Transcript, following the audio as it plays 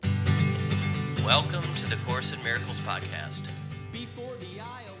Welcome to the Course in Miracles podcast.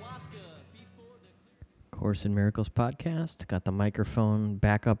 Course in Miracles podcast. Got the microphone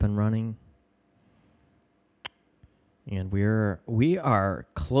back up and running. And we are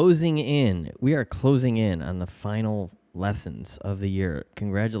closing in. We are closing in on the final lessons of the year.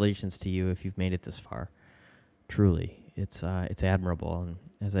 Congratulations to you if you've made it this far. Truly, it's admirable. And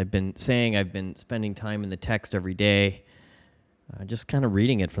as I've been saying, I've been spending time in the text every day, just kind of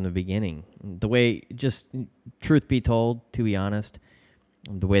reading it from the beginning. The way, just truth be told, to be honest,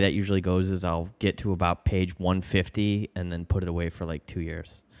 the way that usually goes is I'll get to about page 150 and then put it away for like 2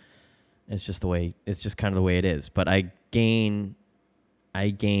 years. It's just kind of the way it is. But I gain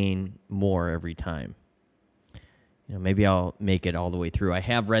more every time. You know, maybe I'll make it all the way through. I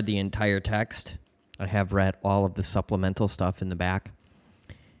have read the entire text. I have read all of the supplemental stuff in the back.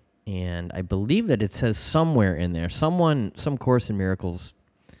 And I believe that it says somewhere in there, some Course in Miracles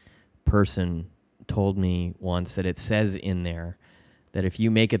person told me once that it says in there that if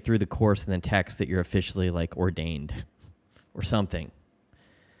you make it through the course in the text that you're officially like ordained or something.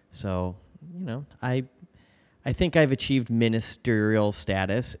 So, you know, I think I've achieved ministerial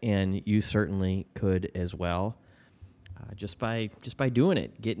status, and you certainly could as well. Just by doing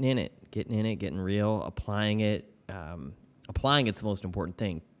it, getting real, applying it. Applying it's the most important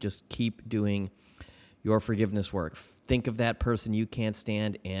thing. Just keep doing your forgiveness work. Think of that person you can't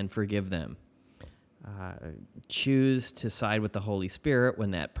stand and forgive them. Choose to side with the Holy Spirit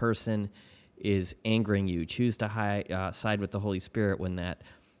when that person is angering you. Choose to side with the Holy Spirit when that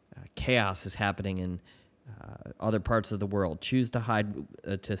chaos is happening in other parts of the world. Choose to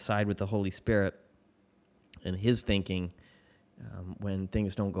side with the Holy Spirit and His thinking when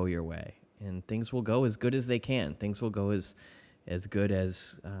things don't go your way. And things will go as good as they can. Things will go as good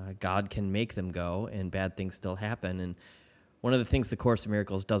as God can make them go, and bad things still happen. And one of the things the Course in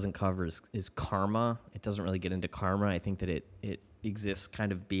Miracles doesn't cover is karma. It doesn't really get into karma. I think that it exists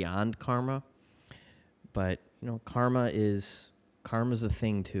kind of beyond karma. But, you know, karma's a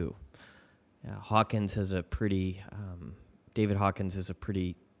thing too. David Hawkins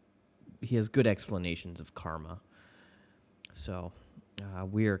he has good explanations of karma. So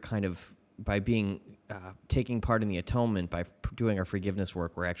we are kind of, by taking part in the atonement, by doing our forgiveness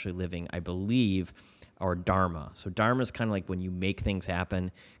work, we're actually living, I believe, our dharma. So dharma is kind of like when you make things happen.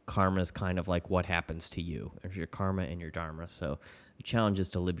 Karma is kind of like what happens to you. There's your karma and your dharma. So the challenge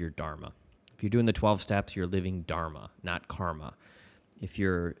is to live your dharma. If you're doing the 12 steps, you're living dharma, not karma. If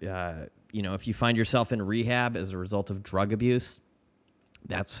you're, if you find yourself in rehab as a result of drug abuse,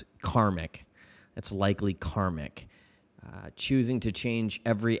 that's karmic. That's likely karmic. Choosing to change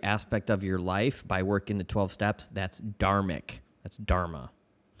every aspect of your life by working the 12 steps, that's dharmic. That's dharma.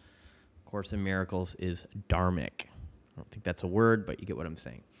 Course in Miracles is dharmic. I don't think that's a word, but you get what I'm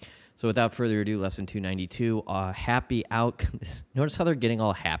saying. So without further ado, lesson 292, happy outcome. Notice how they're getting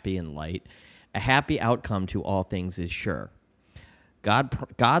all happy and light. A happy outcome to all things is sure.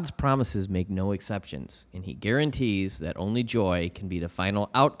 God's promises make no exceptions, and He guarantees that only joy can be the final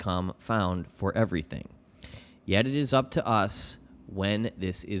outcome found for everything. Yet it is up to us when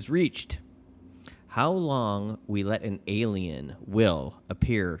this is reached. How long we let an alien will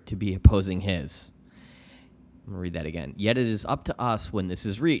appear to be opposing His. I'm going to read that again. Yet it is up to us when this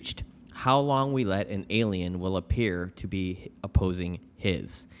is reached. How long we let an alien will appear to be opposing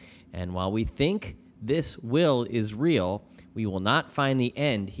His. And while we think this will is real, we will not find the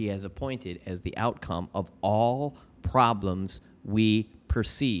end He has appointed as the outcome of all problems we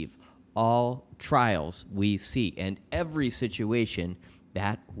perceive, all trials we see, and every situation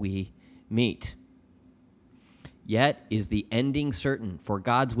that we meet. Yet is the ending certain, for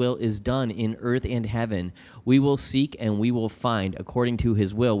God's will is done in earth and heaven. We will seek and we will find according to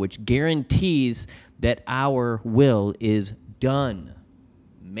His will, which guarantees that our will is done.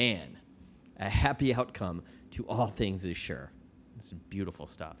 Man, a happy outcome to all things is sure. This is beautiful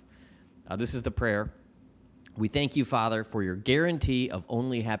stuff. This is the prayer. We thank you, Father, for your guarantee of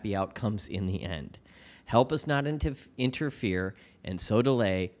only happy outcomes in the end. Help us not interfere and so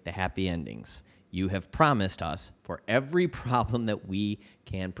delay the happy endings you have promised us for every problem that we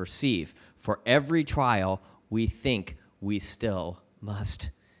can perceive, for every trial we think we still must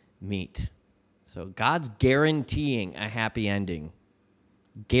meet. So God's guaranteeing a happy ending.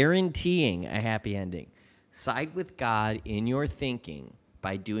 Guaranteeing a happy ending. Side with God in your thinking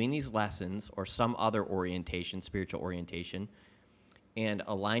by doing these lessons or some other orientation, spiritual orientation, and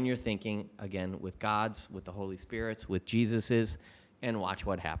align your thinking, again, with God's, with the Holy Spirit's, with Jesus's, and watch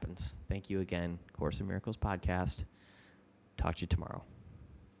what happens. Thank you again, Course in Miracles podcast. Talk to you tomorrow.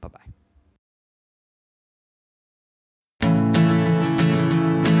 Bye-bye.